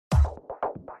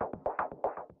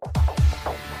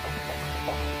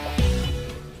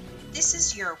This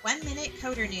is your 1-minute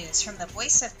coder news from the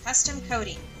Voice of Custom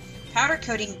Coding. Powder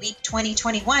Coating Week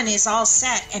 2021 is all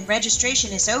set and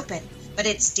registration is open, but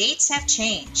its dates have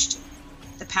changed.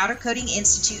 The Powder Coating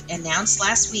Institute announced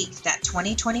last week that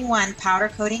 2021 Powder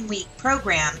Coating Week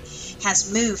program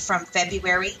has moved from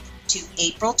February to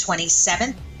April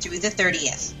 27th through the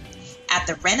 30th at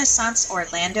the Renaissance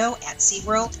Orlando at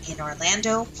SeaWorld in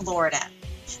Orlando, Florida.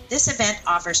 This event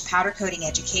offers powder coating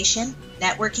education,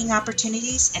 networking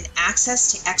opportunities, and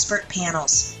access to expert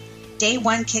panels. Day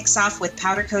 1 kicks off with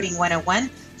Powder Coating 101,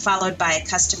 followed by a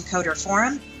custom coder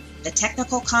forum, the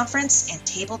technical conference, and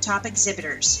tabletop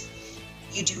exhibitors.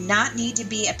 You do not need to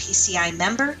be a PCI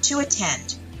member to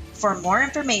attend. For more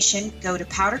information, go to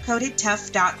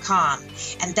powdercoatedtough.com.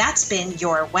 And that's been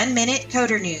your 1-minute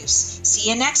coder news. See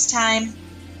you next time.